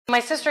My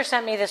sister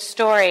sent me this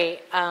story,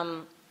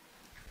 and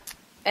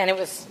it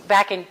was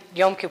back in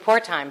Yom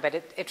Kippur time, but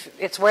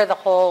it's where the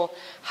whole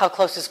how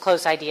close is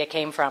close idea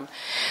came from.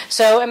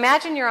 So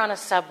imagine you're on a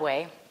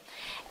subway,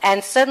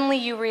 and suddenly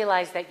you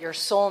realize that your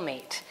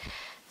soulmate,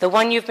 the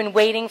one you've been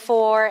waiting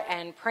for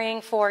and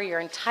praying for your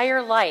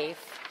entire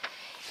life,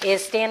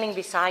 is standing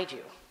beside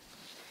you.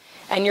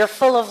 And you're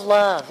full of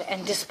love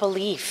and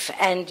disbelief,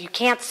 and you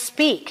can't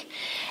speak.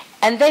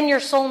 And then your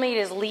soulmate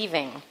is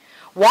leaving,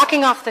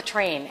 walking off the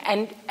train,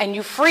 and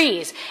you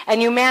freeze,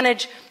 and you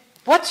manage,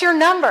 what's your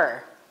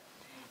number?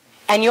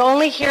 And you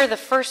only hear the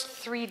first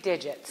 3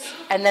 digits,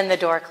 and then the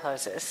door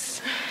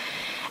closes.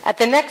 At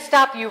the next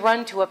stop, you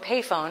run to a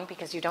payphone,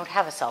 because you don't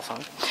have a cell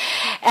phone,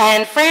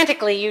 and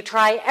frantically you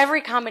try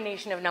every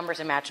combination of numbers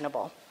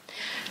imaginable.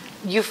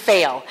 You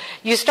fail.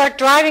 You start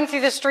driving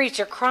through the streets,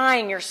 you're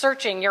crying, you're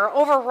searching, you're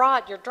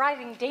overwrought, you're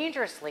driving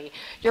dangerously,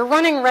 you're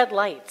running red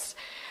lights.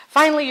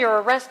 Finally,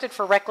 you're arrested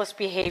for reckless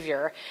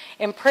behavior.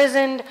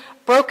 Imprisoned,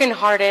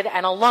 brokenhearted,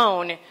 and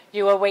alone,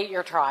 you await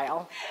your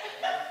trial.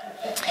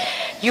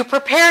 You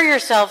prepare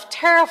yourself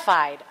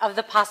terrified of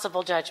the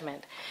possible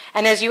judgment.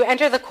 And as you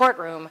enter the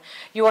courtroom,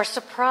 you are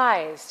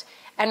surprised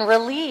and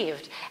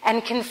relieved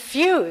and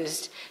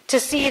confused to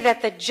see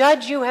that the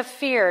judge you have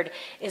feared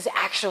is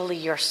actually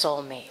your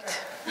soulmate.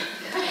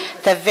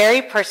 The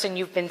very person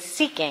you've been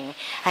seeking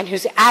and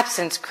whose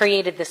absence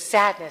created the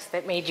sadness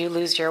that made you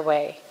lose your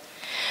way.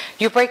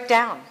 You break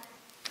down,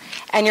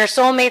 and your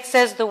soulmate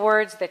says the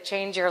words that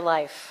change your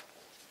life.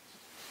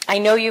 I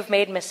know you've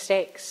made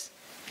mistakes,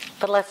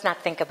 but let's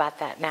not think about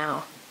that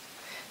now.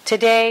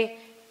 Today,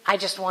 I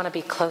just want to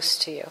be close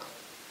to you.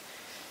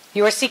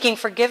 You are seeking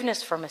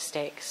forgiveness for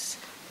mistakes.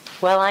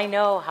 Well, I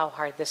know how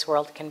hard this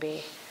world can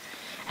be.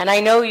 And I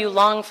know you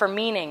long for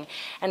meaning,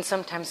 and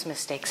sometimes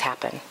mistakes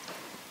happen.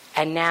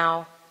 And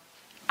now,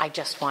 I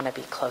just want to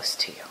be close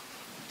to you.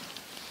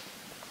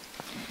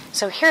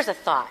 So here's a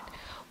thought.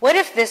 What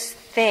if this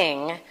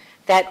thing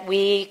that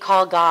we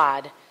call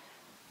God,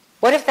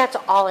 what if that's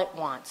all it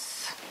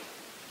wants?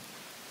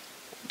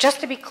 Just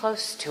to be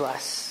close to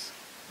us.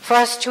 For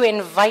us to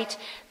invite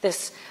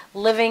this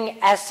living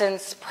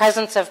essence,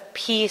 presence of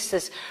peace,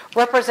 this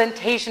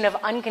representation of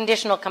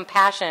unconditional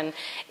compassion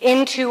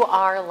into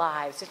our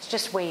lives. It's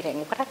just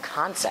waiting. What a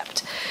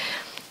concept.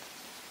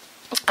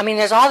 I mean,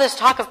 there's all this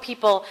talk of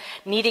people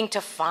needing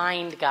to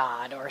find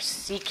God or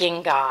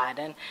seeking God.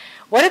 And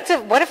what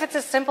if it's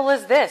as simple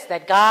as this,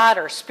 that God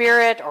or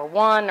spirit or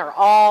one or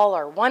all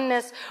or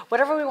oneness,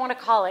 whatever we want to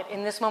call it,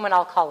 in this moment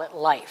I'll call it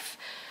life.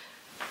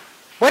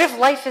 What if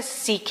life is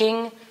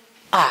seeking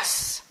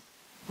us,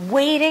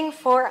 waiting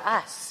for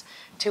us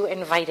to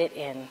invite it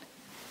in,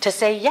 to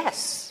say,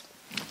 yes,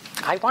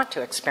 I want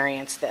to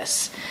experience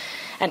this,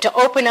 and to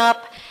open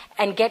up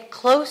and get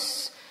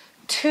close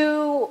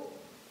to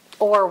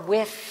or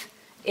with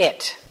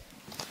it.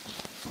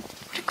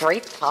 What a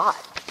great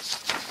thought.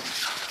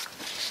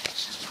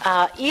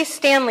 E.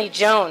 Stanley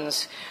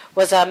Jones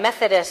was a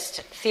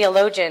Methodist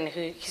theologian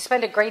who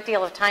spent a great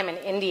deal of time in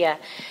India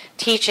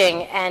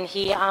teaching, and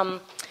he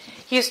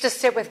used to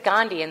sit with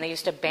Gandhi, and they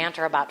used to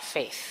banter about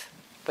faith,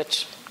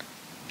 which,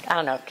 I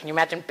don't know, can you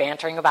imagine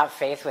bantering about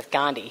faith with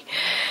Gandhi?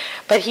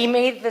 But he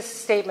made this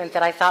statement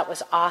that I thought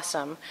was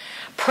awesome.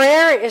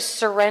 Prayer is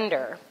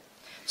surrender.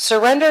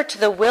 Surrender to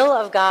the will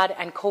of God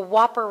and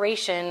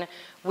cooperation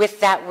with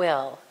that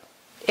will.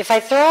 If I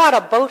throw out a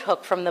boat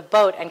hook from the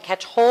boat and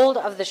catch hold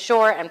of the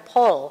shore and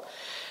pull,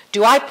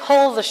 do I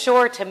pull the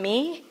shore to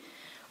me,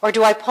 or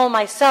do I pull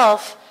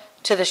myself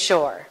to the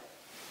shore?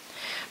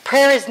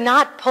 Prayer is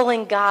not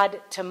pulling God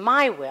to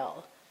my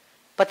will,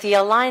 but the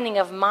aligning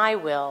of my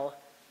will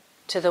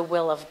to the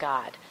will of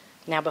God.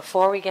 Now,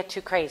 before we get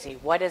too crazy,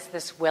 what is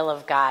this will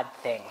of God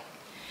thing?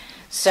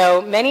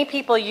 So many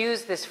people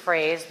use this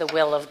phrase, the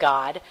will of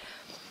God,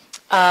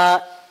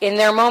 in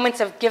their moments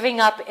of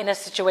giving up in a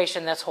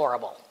situation that's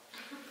horrible.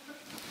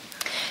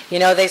 You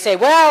know, they say,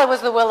 well, it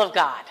was the will of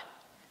God,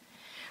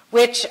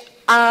 which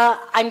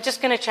I'm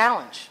just going to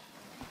challenge.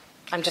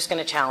 I'm just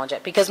going to challenge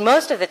it, because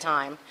most of the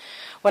time,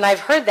 when I've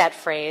heard that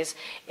phrase,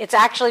 it's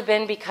actually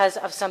been because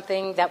of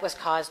something that was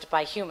caused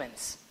by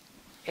humans.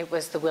 It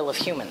was the will of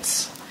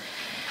humans.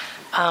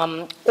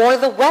 Or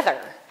the weather,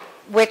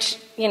 which,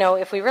 you know,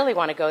 if we really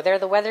want to go there,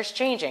 the weather's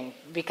changing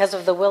because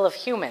of the will of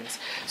humans.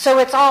 So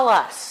it's all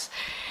us.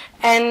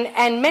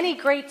 And many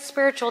great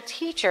spiritual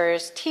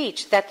teachers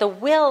teach that the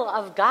will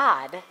of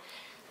God,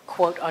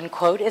 quote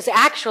unquote, is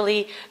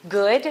actually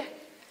good,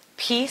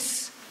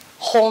 peace,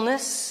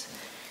 wholeness.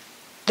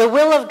 The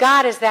will of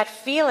God is that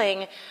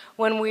feeling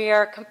when we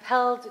are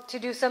compelled to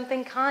do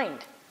something kind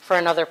for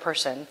another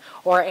person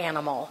or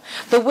animal.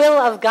 The will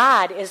of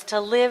God is to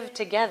live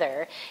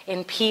together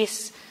in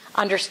peace,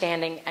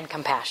 understanding, and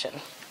compassion.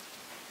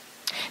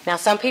 Now,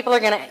 some people are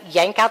going to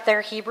yank out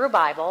their Hebrew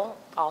Bible,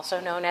 also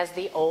known as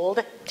the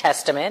Old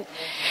Testament,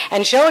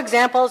 and show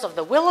examples of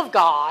the will of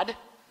God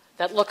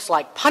that looks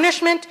like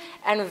punishment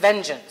and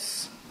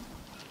vengeance.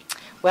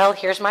 Well,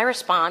 here's my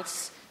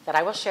response that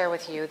I will share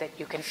with you that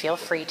you can feel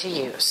free to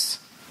use.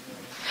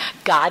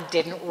 God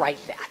didn't write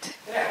that.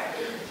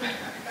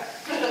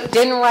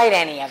 didn't write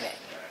any of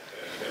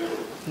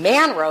it.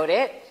 Man wrote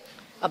it.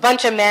 A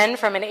bunch of men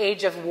from an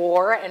age of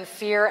war and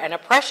fear and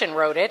oppression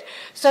wrote it.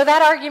 So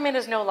that argument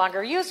is no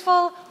longer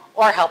useful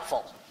or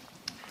helpful.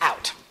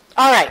 Out.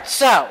 All right,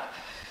 so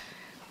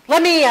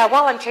let me,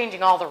 while I'm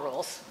changing all the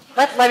rules,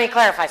 let me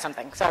clarify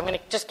something. So I'm going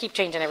to just keep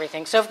changing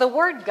everything. So if the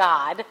word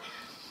God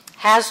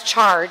has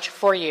charge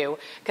for you,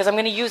 because I'm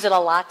going to use it a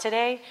lot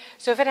today,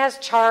 so if it has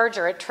charge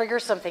or it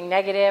triggers something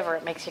negative or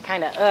it makes you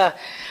kind of,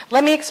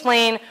 let me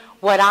explain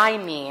what I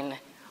mean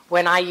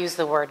when I use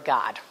the word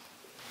God.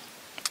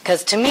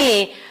 Because to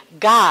me,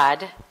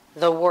 God,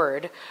 the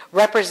word,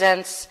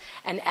 represents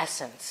an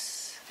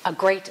essence, a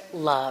great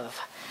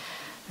love,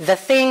 the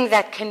thing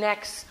that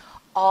connects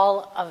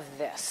all of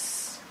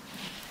this.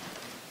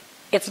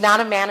 It's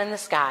not a man in the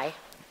sky.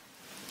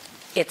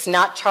 It's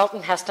not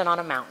Charlton Heston on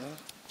a mountain.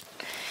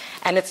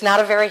 And it's not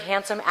a very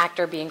handsome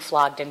actor being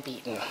flogged and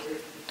beaten.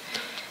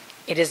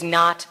 It is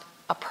not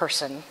a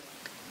person.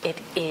 It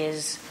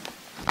is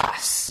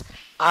us,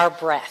 our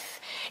breath.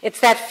 It's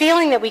that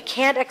feeling that we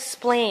can't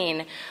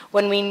explain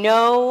when we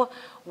know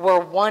we're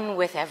one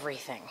with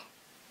everything.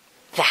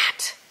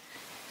 That.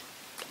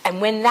 And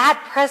when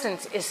that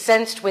presence is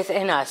sensed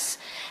within us,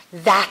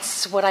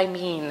 that's what I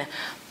mean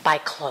by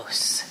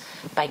close,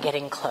 by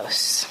getting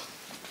close.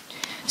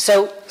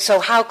 So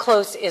how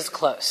close is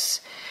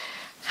close?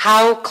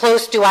 How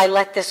close do I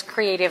let this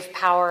creative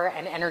power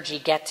and energy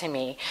get to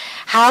me?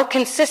 How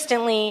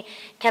consistently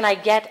can I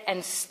get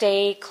and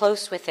stay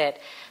close with it?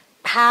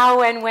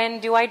 How and when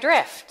do I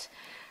drift?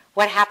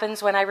 What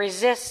happens when I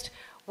resist?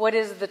 What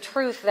is the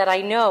truth that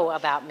I know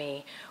about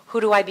me? Who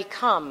do I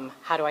become?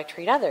 How do I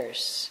treat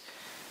others?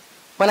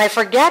 When I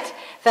forget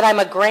that I'm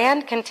a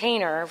grand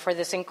container for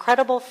this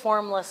incredible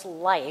formless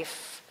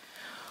life,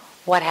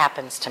 what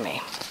happens to me?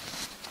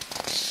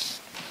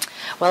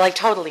 Well, I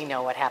totally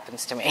know what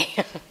happens to me.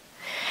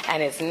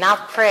 And it's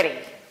not pretty.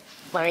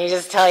 Let me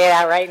just tell you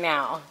that right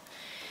now.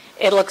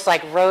 It looks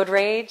like road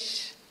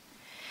rage.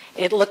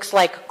 It looks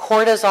like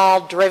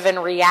cortisol-driven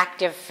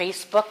reactive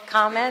Facebook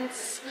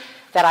comments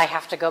that I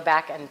have to go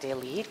back and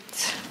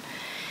delete.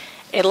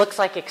 It looks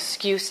like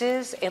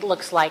excuses. It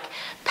looks like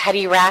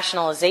petty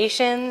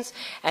rationalizations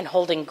and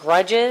holding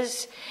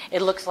grudges.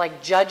 It looks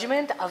like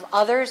judgment of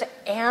others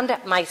and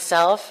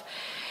myself.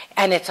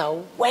 And it's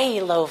a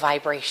way low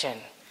vibration.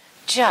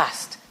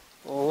 Just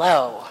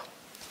low.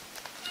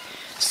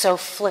 So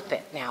flip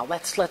it now.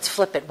 Let's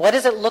flip it. What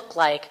does it look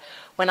like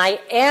when I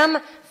am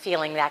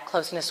feeling that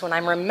closeness, when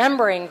I'm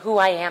remembering who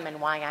I am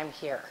and why I'm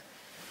here?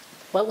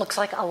 Well, it looks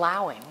like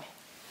allowing.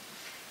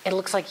 It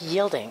looks like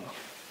yielding.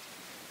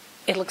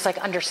 It looks like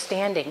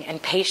understanding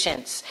and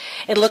patience.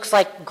 It looks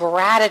like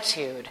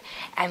gratitude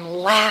and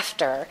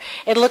laughter.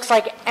 It looks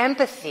like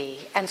empathy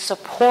and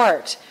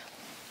support.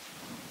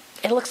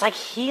 It looks like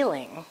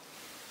healing.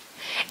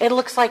 It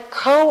looks like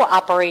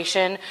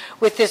cooperation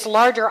with this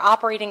larger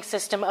operating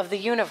system of the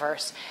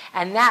universe.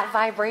 And that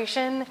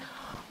vibration,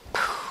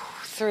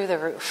 through the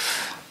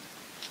roof.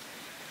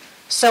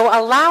 So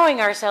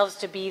allowing ourselves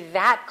to be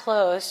that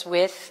close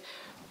with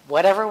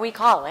whatever we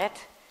call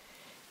it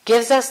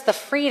gives us the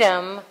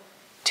freedom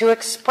to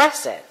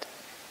express it,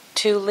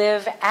 to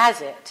live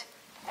as it,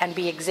 and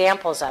be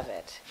examples of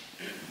it,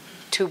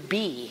 to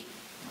be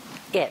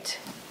it.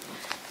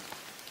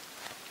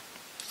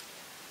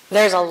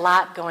 There's a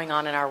lot going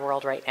on in our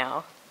world right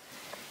now,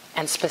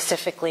 and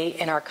specifically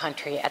in our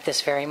country at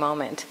this very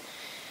moment.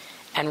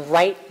 And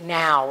right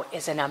now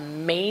is an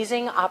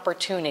amazing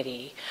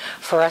opportunity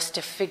for us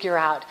to figure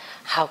out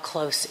how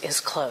close is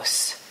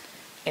close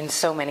in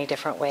so many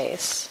different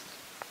ways.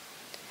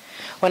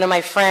 One of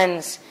my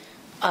friends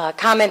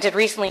commented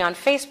recently on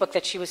Facebook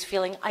that she was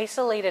feeling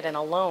isolated and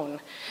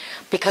alone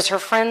because her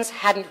friends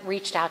hadn't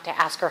reached out to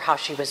ask her how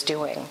she was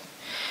doing.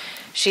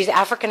 She's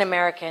African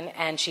American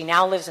and she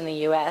now lives in the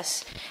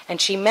U.S. And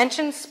she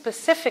mentioned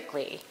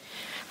specifically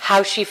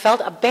how she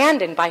felt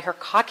abandoned by her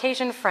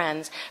Caucasian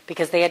friends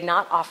because they had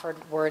not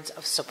offered words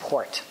of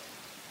support.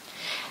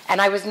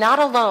 And I was not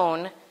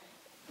alone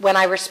when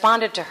I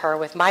responded to her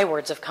with my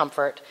words of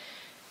comfort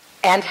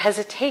and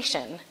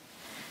hesitation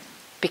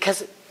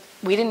because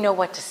we didn't know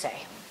what to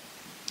say.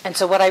 And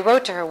so what I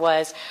wrote to her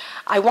was,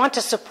 I want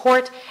to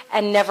support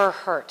and never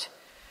hurt,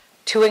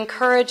 to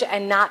encourage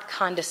and not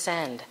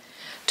condescend,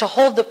 to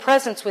hold the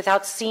presence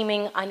without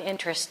seeming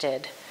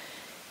uninterested.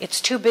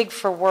 It's too big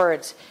for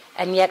words,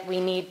 and yet we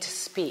need to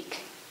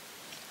speak.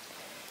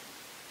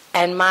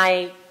 And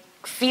my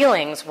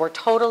feelings were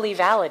totally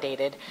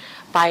validated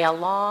by a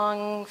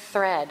long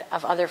thread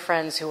of other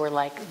friends who were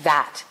like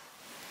that.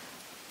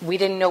 We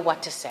didn't know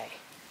what to say.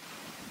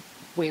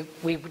 We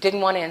didn't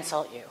want to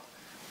insult you.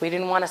 We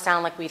didn't want to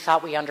sound like we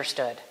thought we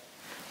understood.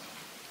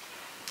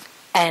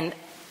 And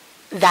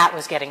that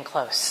was getting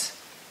close.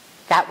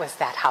 That was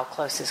that how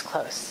close is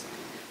close.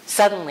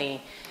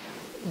 Suddenly,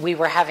 we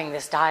were having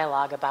this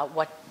dialogue about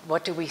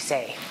what do we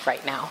say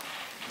right now.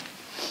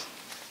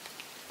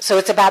 So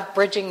it's about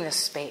bridging this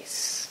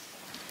space,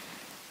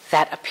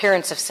 that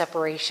appearance of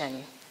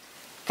separation,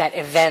 that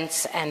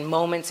events and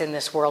moments in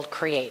this world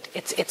create.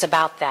 It's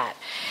about that.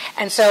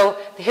 And so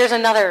here's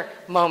another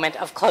moment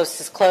of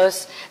close is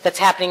close that's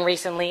happening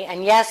recently.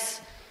 And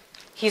yes,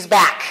 he's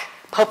back,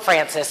 Pope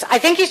Francis. I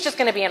think he's just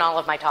going to be in all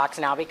of my talks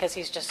now because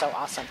he's just so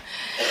awesome.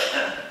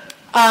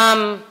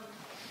 The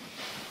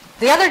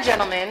other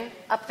gentleman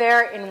up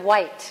there in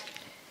white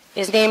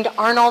is named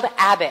Arnold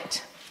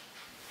Abbott.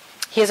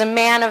 He is a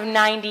man of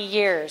 90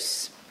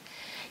 years.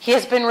 He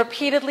has been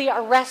repeatedly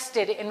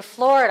arrested in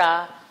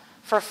Florida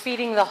for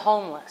feeding the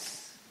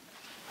homeless.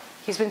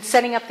 He's been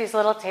setting up these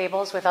little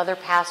tables with other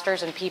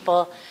pastors and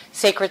people,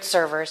 sacred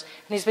servers,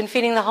 and he's been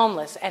feeding the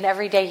homeless, and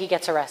every day he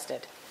gets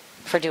arrested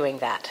for doing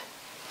that.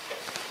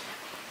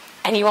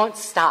 And he won't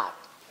stop.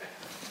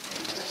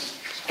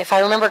 If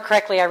I remember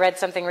correctly, I read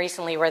something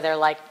recently where they're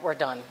like, we're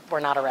done. We're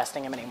not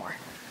arresting him anymore.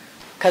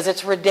 Because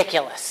it's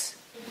ridiculous.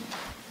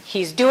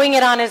 He's doing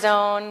it on his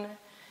own.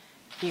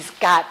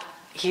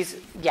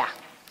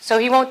 So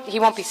he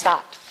won't be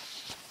stopped.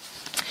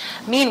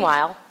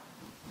 Meanwhile,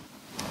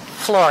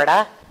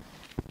 Florida.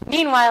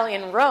 Meanwhile,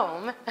 in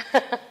Rome,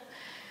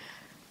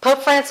 Pope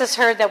Francis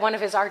heard that one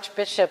of his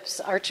archbishops,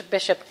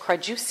 Archbishop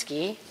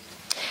Krajewski,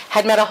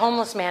 had met a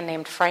homeless man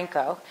named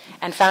Franco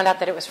and found out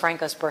that it was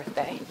Franco's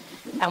birthday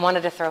and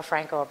wanted to throw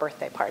Franco a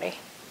birthday party.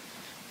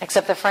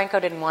 Except that Franco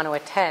didn't want to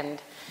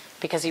attend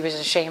because he was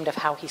ashamed of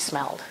how he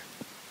smelled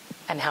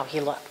and how he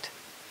looked.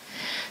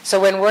 So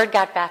when word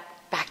got back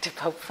to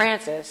Pope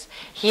Francis,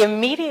 he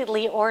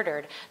immediately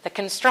ordered the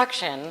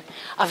construction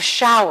of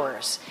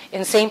showers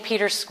in St.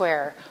 Peter's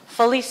Square,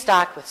 fully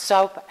stocked with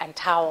soap and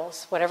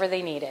towels, whatever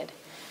they needed,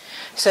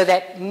 so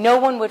that no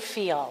one would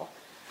feel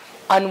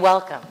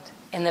unwelcomed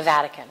in the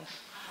Vatican.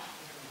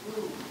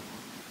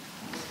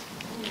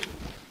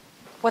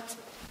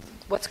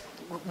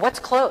 What's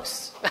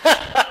close?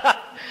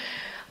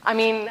 I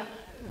mean,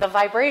 the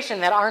vibration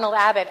that Arnold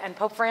Abbott and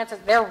Pope Francis,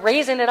 they're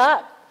raising it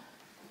up.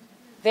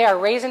 They are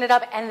raising it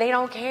up, and they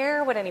don't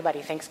care what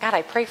anybody thinks. God,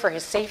 I pray for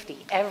his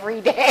safety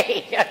every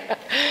day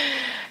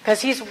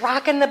because he's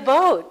rocking the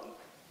boat.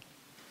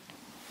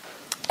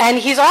 And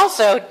he's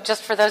also,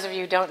 just for those of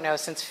you who don't know,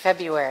 since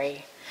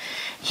February,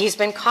 he's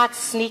been caught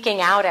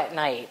sneaking out at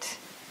night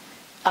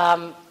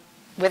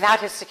without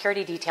his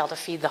security detail to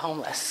feed the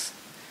homeless.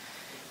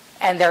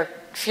 And they're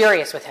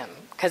furious with him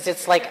because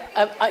it's like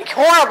a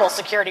horrible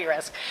security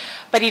risk.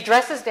 But he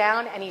dresses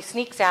down and he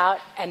sneaks out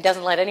and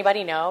doesn't let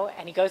anybody know,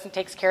 and he goes and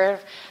takes care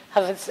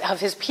of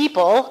his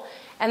people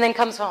and then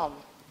comes home.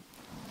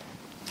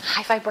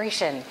 High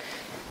vibration,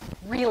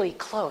 really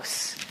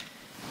close.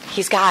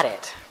 He's got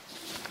it.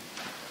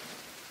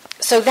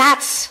 So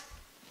that's,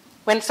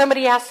 when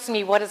somebody asks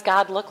me, what does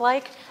God look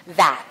like?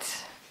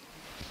 That's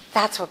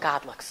what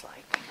God looks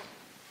like.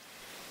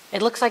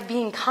 It looks like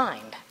being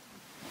kind,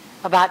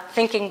 about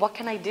thinking, what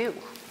can I do?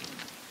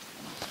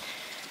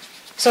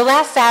 So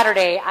last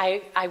Saturday,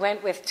 I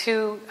went with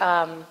two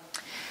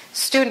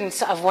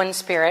students of One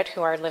Spirit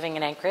who are living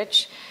in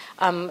Anchorage.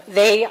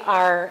 They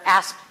are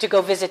asked to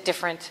go visit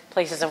different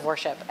places of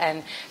worship,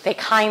 and they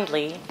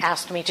kindly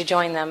asked me to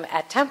join them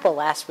at Temple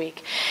last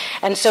week.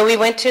 And so we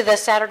went to the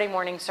Saturday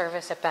morning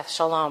service at Beth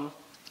Shalom.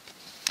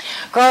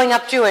 Growing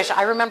up Jewish,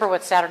 I remember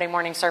what Saturday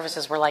morning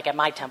services were like at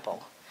my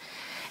temple.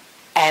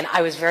 And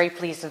I was very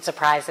pleased and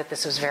surprised that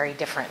this was very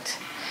different.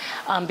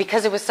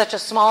 Because it was such a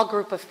small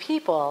group of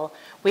people,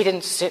 we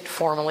didn't sit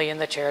formally in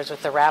the chairs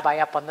with the rabbi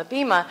up on the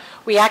bima.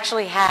 We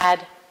actually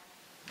had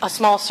a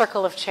small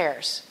circle of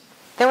chairs.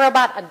 There were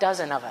about a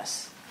dozen of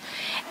us.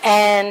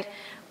 And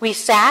we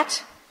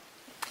sat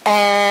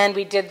and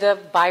we did the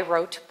by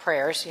rote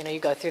prayers. You know, you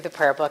go through the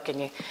prayer book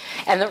and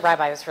the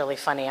rabbi was really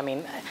funny. I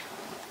mean,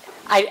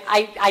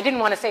 I didn't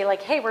want to say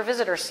like, hey, we're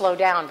visitors, slow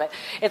down, but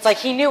it's like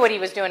he knew what he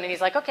was doing, and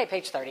he's like, okay,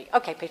 page 30,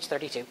 okay, page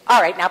 32,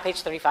 all right, now page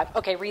 35,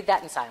 okay, read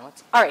that in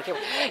silence, all right, here,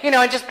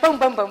 and just boom,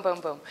 boom, boom,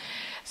 boom, boom.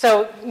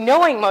 So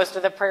knowing most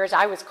of the prayers,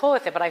 I was cool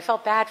with it, but I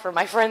felt bad for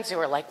my friends who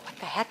were like, what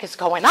the heck is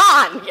going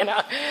on,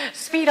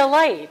 speed of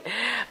light.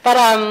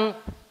 But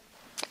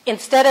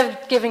instead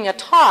of giving a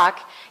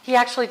talk, he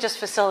actually just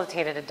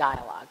facilitated a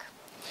dialogue.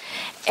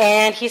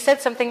 And he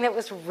said something that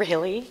was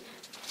really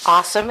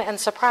awesome and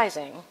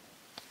surprising.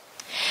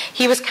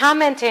 He was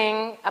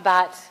commenting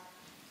about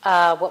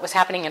what was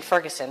happening in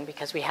Ferguson,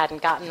 because we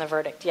hadn't gotten the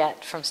verdict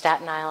yet from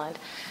Staten Island.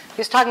 He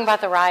was talking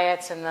about the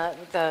riots and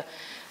the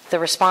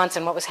response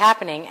and what was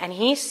happening. And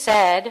he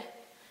said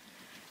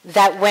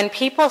that when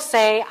people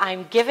say,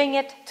 I'm giving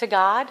it to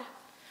God,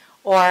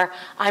 or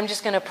I'm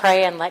just going to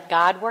pray and let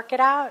God work it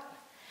out,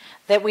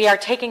 that we are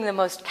taking the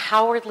most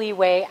cowardly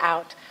way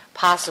out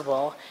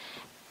possible.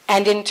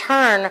 And in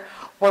turn,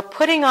 we're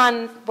putting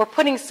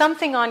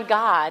something on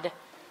God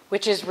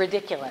which is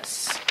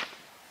ridiculous.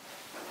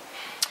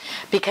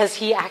 Because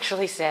he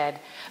actually said,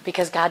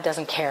 because God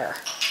doesn't care.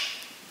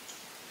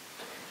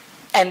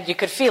 And you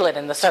could feel it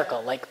in the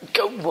circle, like,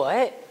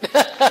 what?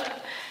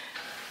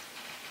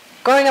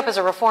 Growing up as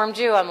a Reformed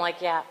Jew, I'm like,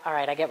 yeah, all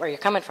right, I get where you're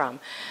coming from.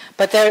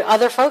 But there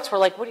other folks were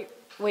like, what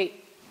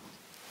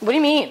do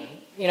you mean?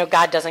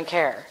 God doesn't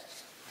care.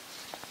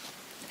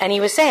 And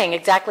he was saying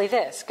exactly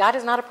this. God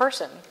is not a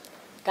person.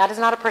 God is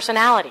not a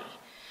personality.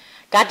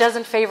 God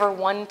doesn't favor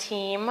one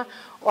team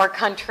or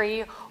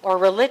country or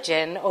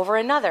religion over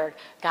another.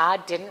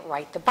 God didn't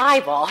write the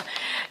Bible.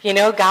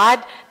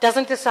 God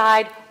doesn't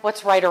decide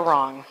what's right or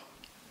wrong.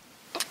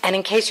 And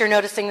in case you're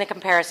noticing the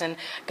comparison,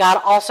 God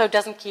also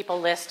doesn't keep a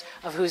list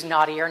of who's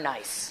naughty or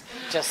nice,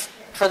 just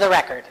for the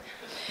record.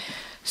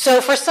 So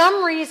for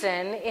some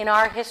reason in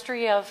our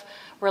history of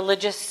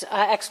religious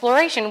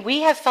exploration,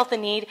 we have felt the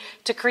need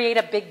to create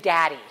a big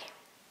daddy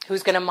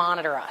who's going to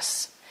monitor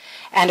us.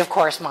 And of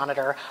course,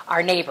 monitor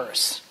our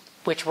neighbors,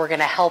 which we're going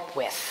to help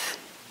with,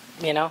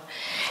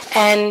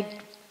 And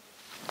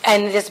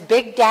this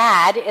big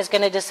dad is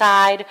going to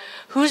decide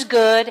who's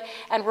good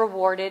and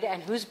rewarded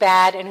and who's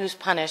bad and who's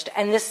punished.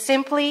 And this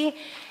simply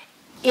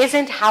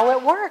isn't how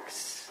it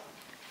works.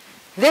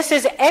 This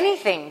is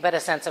anything but a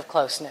sense of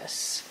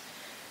closeness.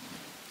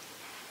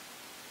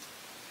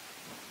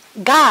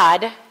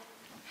 God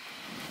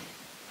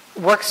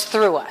works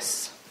through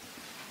us,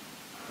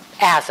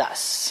 as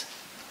us.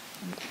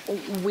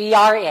 We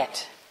are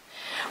it.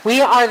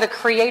 We are the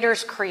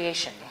Creator's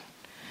creation.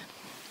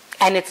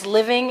 And it's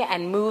living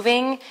and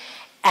moving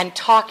and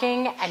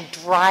talking and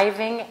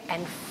driving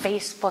and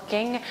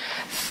Facebooking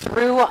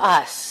through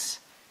us.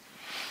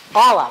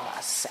 All of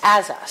us,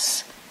 as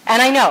us.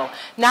 And I know,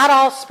 not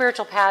all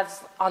spiritual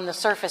paths on the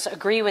surface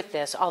agree with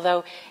this,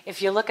 although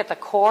if you look at the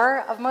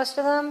core of most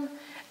of them,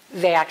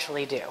 they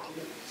actually do.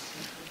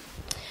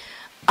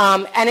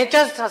 And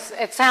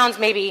it sounds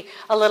maybe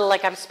a little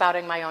like I'm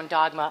spouting my own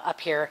dogma up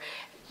here,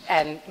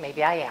 and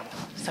maybe I am.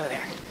 So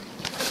there.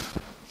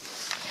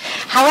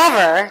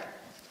 However,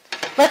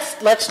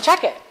 let's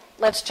check it.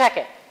 Let's check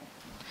it.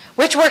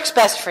 Which works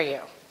best for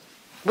you?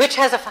 Which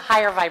has a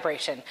higher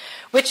vibration?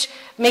 Which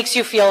makes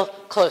you feel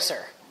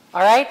closer?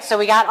 All right? So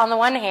we got, on the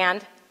one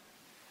hand,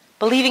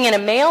 believing in a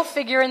male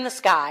figure in the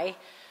sky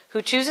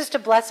who chooses to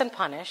bless and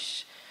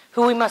punish,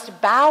 who we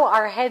must bow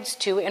our heads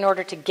to in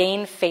order to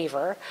gain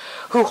favor,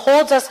 who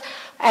holds us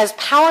as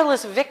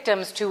powerless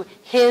victims to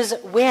his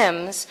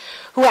whims,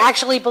 who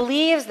actually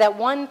believes that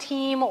one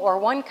team or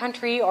one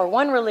country or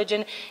one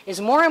religion is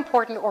more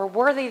important or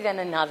worthy than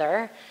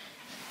another,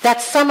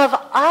 that some of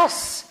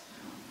us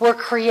were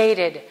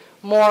created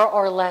more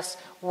or less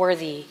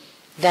worthy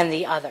than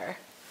the other.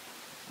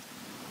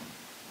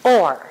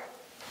 Or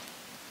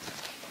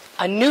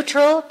a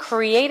neutral,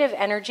 creative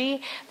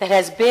energy that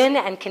has been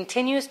and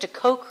continues to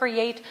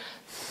co-create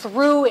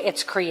through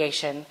its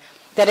creation,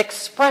 that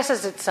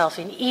expresses itself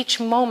in each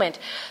moment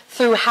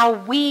through how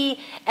we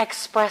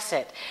express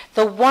it.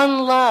 The one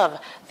love,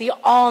 the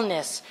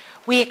allness.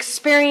 We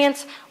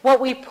experience what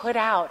we put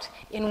out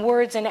in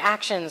words and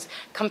actions,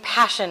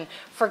 compassion,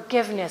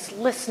 forgiveness,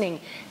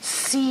 listening,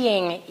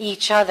 seeing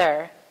each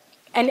other.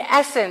 An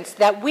essence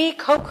that we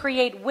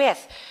co-create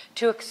with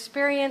to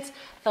experience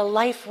the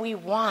life we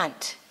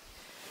want,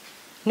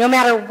 no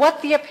matter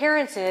what the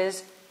appearance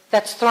is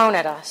that's thrown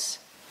at us.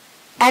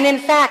 And in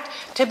fact,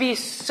 to be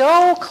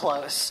so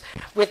close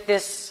with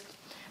this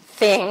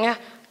thing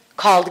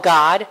called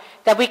God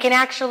that we can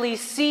actually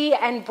see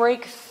and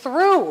break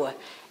through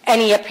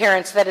any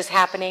appearance that is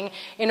happening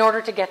in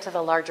order to get to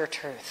the larger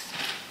truth.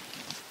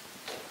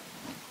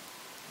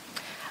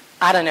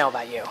 I don't know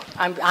about you.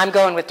 I'm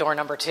going with door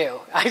number 2.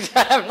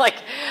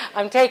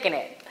 I'm taking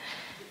it.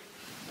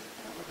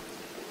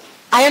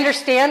 I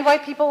understand why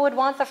people would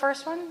want the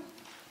first one,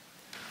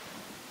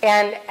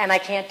 and I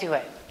can't do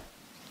it.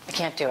 I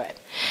can't do it.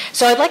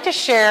 So I'd like to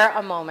share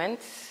a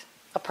moment,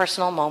 a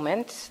personal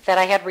moment that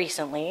I had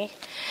recently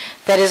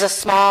that is a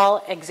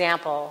small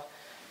example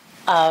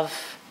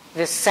of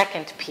this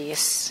second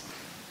piece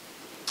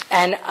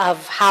and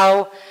of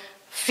how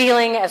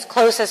feeling as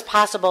close as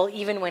possible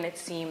even when it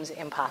seems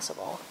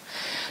impossible.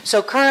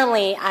 So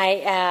currently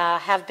I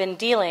have been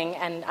dealing,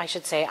 and I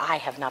should say I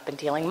have not been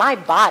dealing, my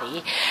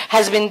body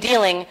has been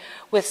dealing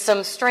with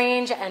some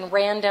strange and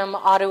random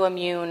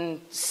autoimmune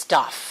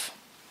stuff.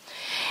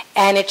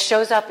 And it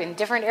shows up in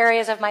different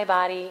areas of my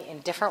body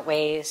in different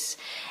ways.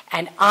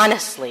 And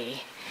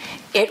honestly,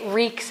 it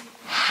wreaks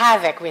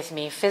havoc with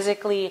me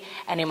physically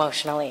and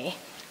emotionally.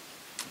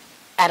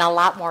 And a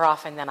lot more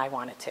often than I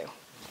want it to.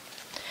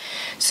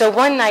 So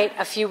one night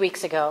a few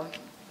weeks ago,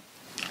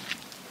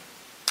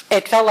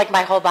 it felt like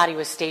my whole body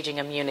was staging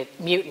a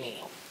mutiny.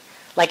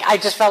 Like I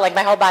just felt like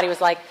my whole body was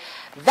like,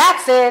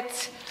 that's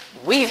it,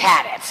 we've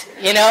had it,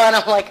 And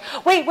I'm like,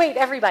 wait,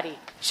 everybody,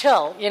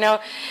 chill,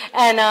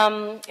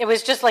 And it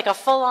was just like a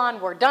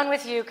full-on, we're done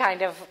with you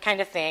kind of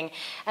thing.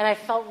 And I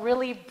felt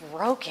really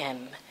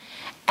broken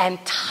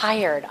and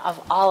tired of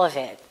all of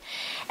it.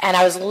 And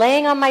I was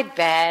laying on my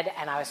bed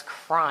and I was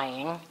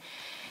crying.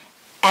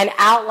 And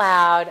out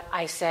loud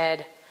I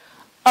said,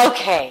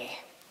 okay,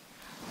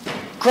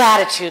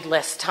 gratitude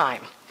list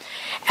time.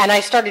 And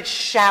I started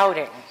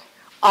shouting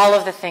all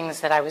of the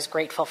things that I was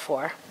grateful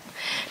for.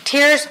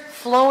 Tears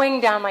flowing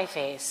down my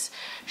face,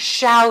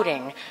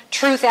 shouting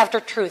truth after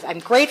truth. I'm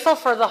grateful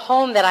for the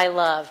home that I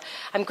love.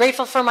 I'm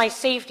grateful for my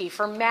safety,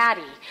 for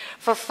Maddie,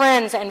 for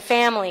friends and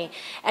family,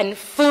 and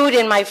food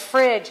in my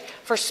fridge,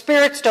 for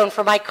Spirit Stone,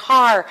 for my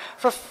car,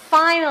 for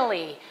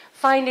finally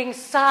finding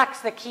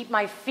socks that keep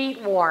my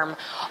feet warm,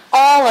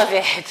 all of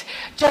it.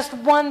 Just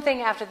one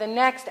thing after the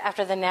next,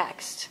 after the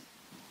next.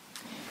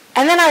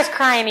 And then I was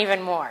crying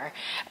even more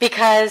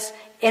because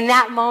in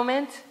that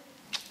moment,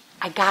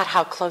 I got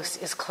how close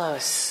is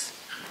close.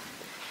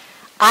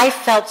 I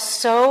felt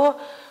so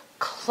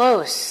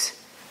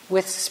close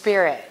with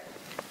Spirit.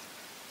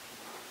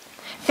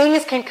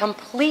 Things can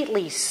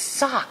completely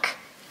suck,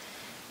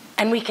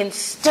 and we can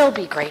still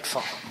be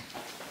grateful.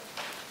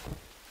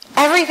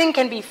 Everything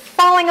can be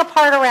falling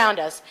apart around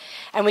us,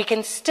 and we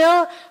can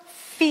still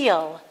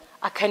feel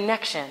a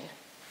connection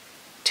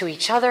to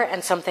each other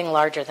and something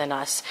larger than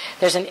us.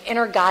 There's an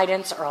inner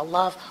guidance or a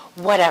love,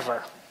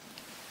 whatever.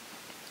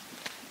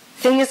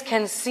 Things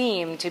can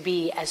seem to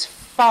be as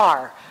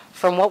far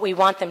from what we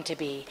want them to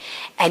be,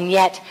 and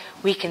yet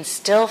we can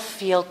still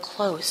feel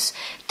close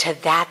to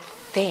that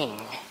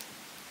thing.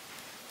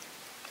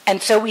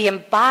 And so we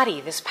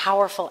embody this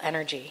powerful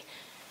energy,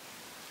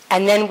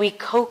 and then we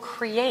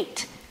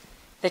co-create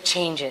the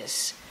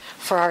changes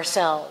for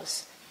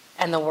ourselves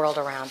and the world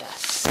around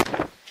us.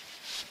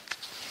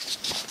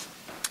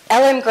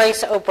 Ellen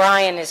Grace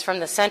O'Brien is from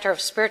the Center of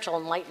Spiritual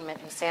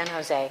Enlightenment in San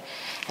Jose,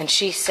 and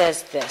she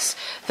says this: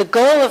 the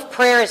goal of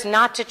prayer is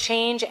not to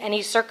change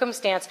any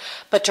circumstance,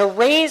 but to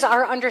raise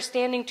our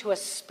understanding to a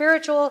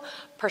spiritual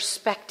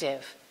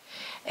perspective.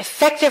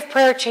 Effective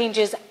prayer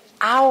changes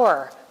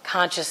our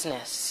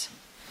consciousness.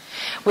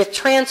 With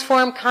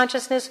transformed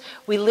consciousness,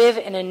 we live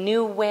in a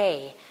new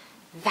way.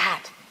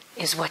 That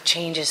is what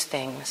changes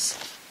things.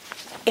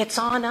 It's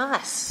on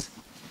us.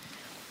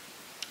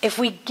 If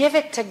we give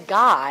it to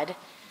God,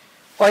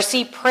 or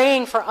see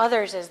praying for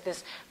others as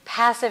this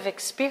passive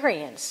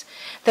experience,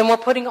 then we're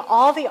putting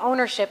all the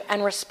ownership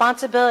and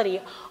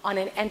responsibility on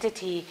an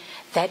entity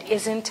that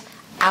isn't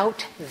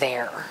out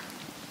there.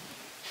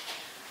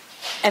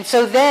 And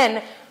so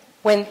then,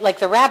 when, like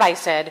the rabbi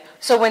said,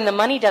 so when the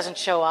money doesn't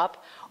show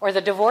up, or the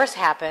divorce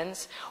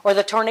happens, or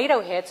the tornado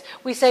hits,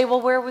 we say,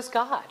 well, where was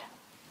God?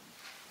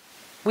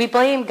 We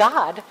blame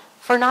God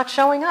for not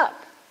showing up.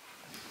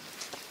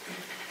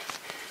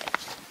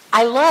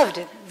 I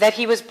loved that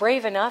he was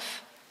brave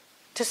enough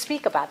to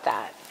speak about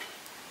that.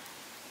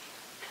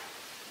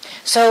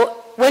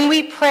 So when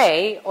we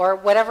pray, or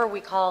whatever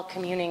we call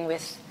communing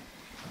with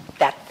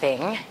that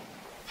thing,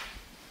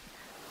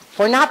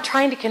 we're not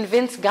trying to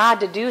convince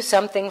God to do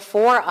something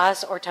for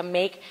us or to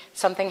make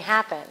something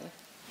happen.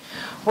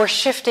 We're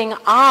shifting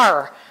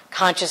our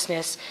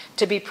consciousness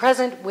to be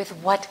present with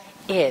what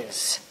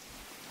is.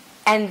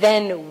 And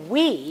then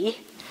we,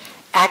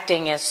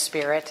 acting as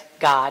Spirit,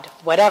 God,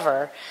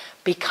 whatever,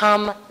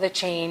 become the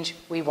change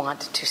we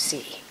want to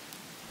see.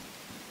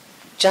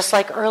 Just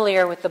like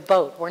earlier with the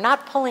boat, we're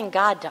not pulling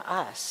God to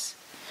us.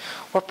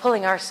 We're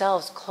pulling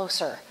ourselves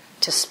closer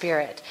to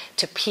Spirit,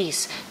 to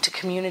peace, to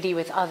community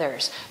with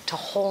others, to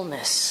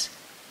wholeness.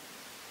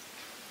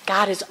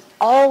 God is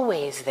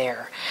always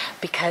there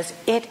because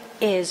it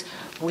is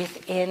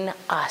within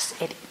us.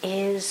 It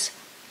is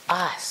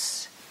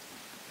us.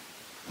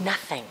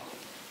 Nothing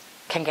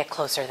can get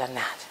closer than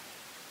that.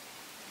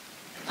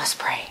 Let's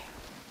pray.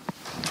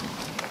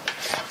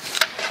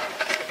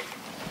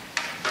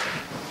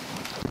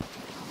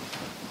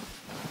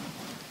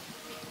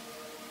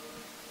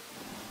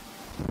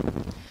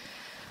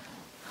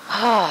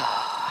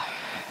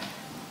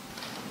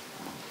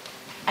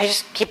 I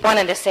just keep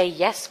wanting to say,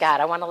 yes, God.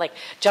 I want to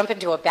jump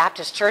into a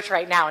Baptist church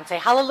right now and say,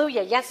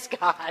 hallelujah, yes,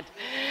 God.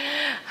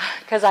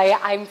 Because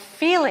I'm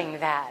feeling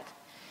that.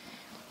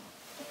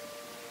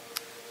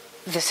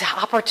 This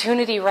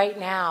opportunity right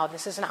now,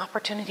 this is an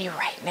opportunity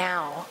right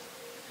now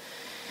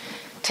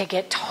to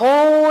get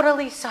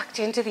totally sucked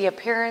into the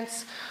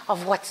appearance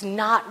of what's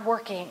not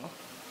working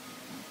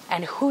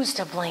and who's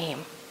to blame.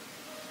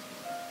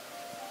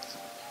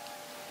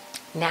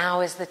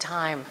 Now is the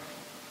time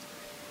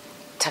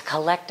to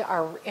collect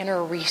our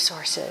inner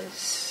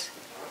resources,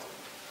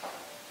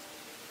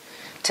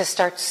 to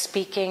start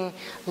speaking,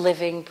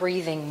 living,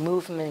 breathing,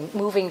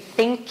 moving,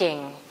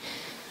 thinking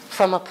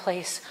from a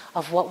place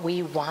of what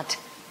we want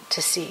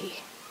to see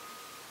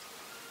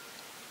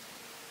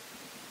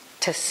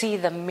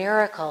the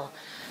miracle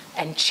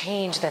and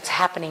change that's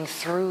happening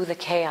through the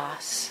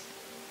chaos,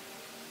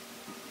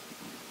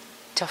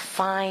 to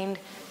find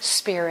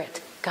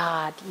Spirit,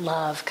 God,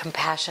 love,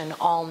 compassion,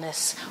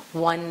 allness,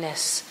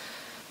 oneness,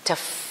 to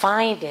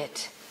find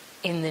it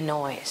in the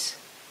noise.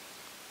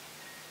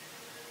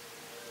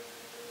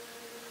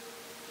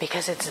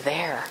 Because it's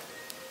there.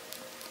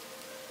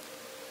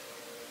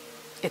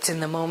 It's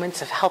in the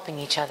moments of helping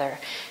each other.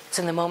 It's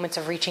in the moments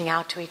of reaching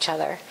out to each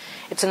other.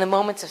 It's in the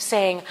moments of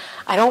saying,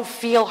 I don't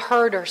feel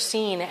heard or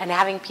seen, and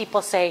having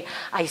people say,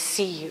 I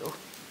see you.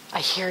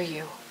 I hear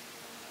you.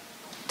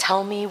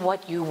 Tell me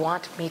what you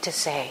want me to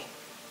say.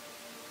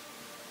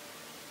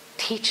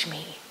 Teach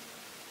me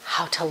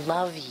how to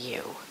love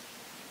you.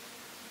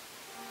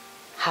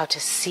 How to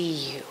see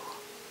you.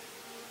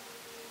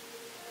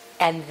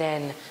 And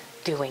then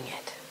doing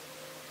it.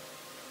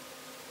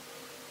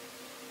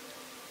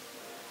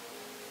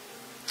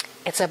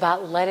 It's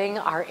about letting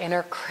our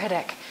inner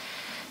critic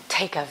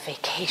take a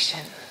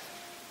vacation.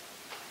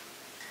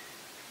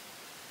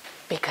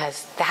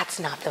 Because that's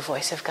not the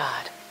voice of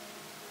God.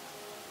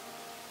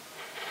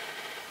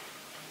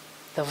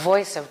 The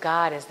voice of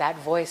God is that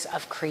voice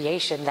of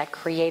creation that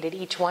created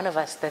each one of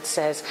us, that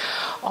says,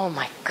 oh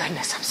my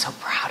goodness, I'm so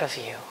proud of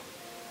you.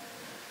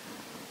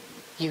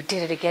 You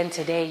did it again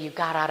today. You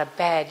got out of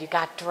bed. You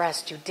got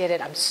dressed. You did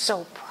it. I'm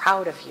so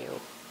proud of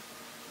you.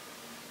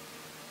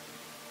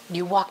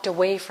 You walked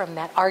away from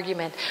that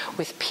argument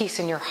with peace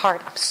in your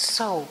heart. I'm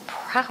so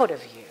proud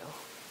of you.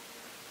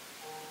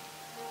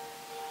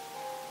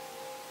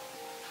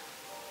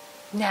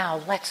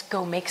 Now let's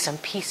go make some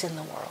peace in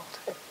the world.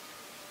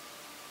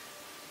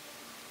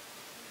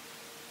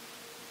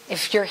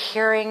 If you're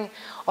hearing,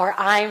 or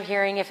I'm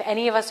hearing, if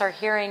any of us are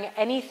hearing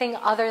anything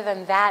other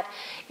than that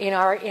in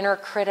our inner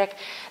critic,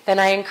 then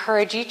I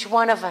encourage each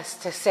one of us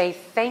to say,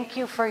 thank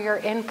you for your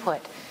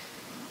input.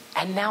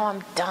 And now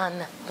I'm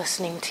done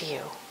listening to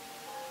you.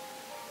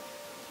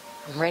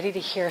 I'm ready to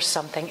hear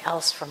something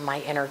else from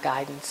my inner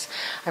guidance.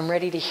 I'm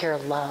ready to hear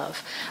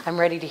love. I'm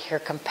ready to hear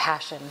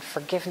compassion,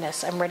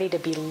 forgiveness. I'm ready to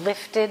be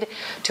lifted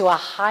to a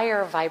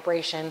higher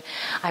vibration.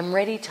 I'm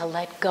ready to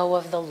let go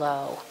of the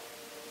low.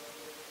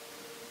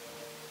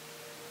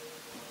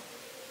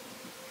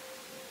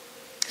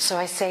 So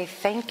I say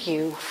thank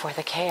you for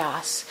the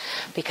chaos,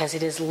 because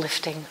it is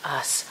lifting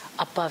us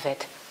above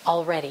it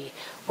already.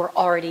 We're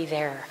already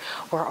there.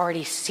 We're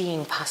already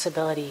seeing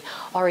possibility,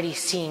 already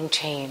seeing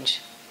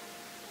change.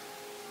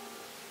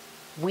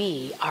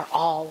 We are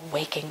all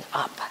waking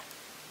up.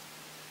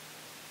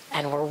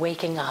 And we're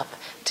waking up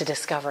to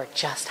discover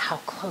just how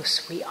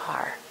close we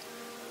are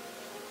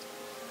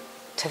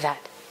to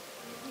that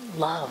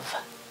love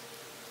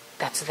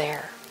that's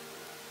there.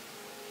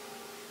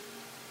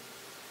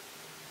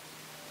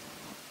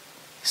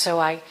 So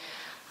I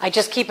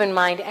just keep in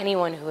mind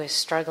anyone who is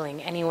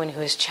struggling, anyone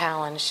who is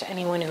challenged,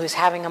 anyone who is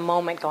having a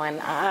moment going,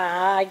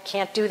 I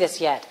can't do this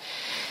yet.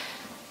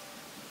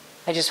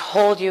 I just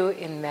hold you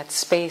in that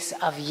space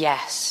of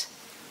yes.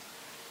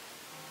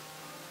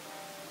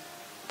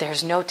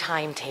 There's no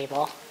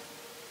timetable.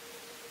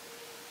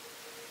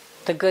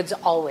 The good's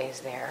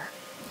always there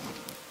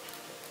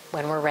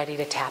when we're ready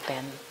to tap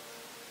in.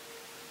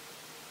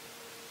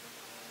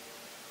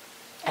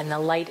 And the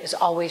light is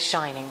always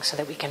shining so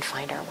that we can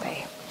find our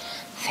way.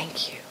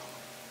 Thank you.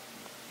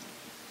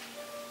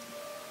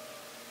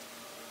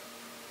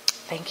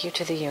 Thank you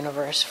to the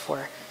universe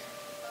for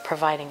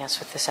providing us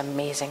with this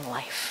amazing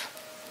life.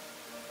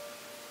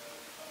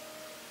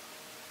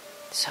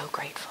 So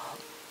grateful.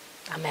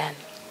 Amen.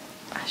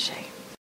 Ashe.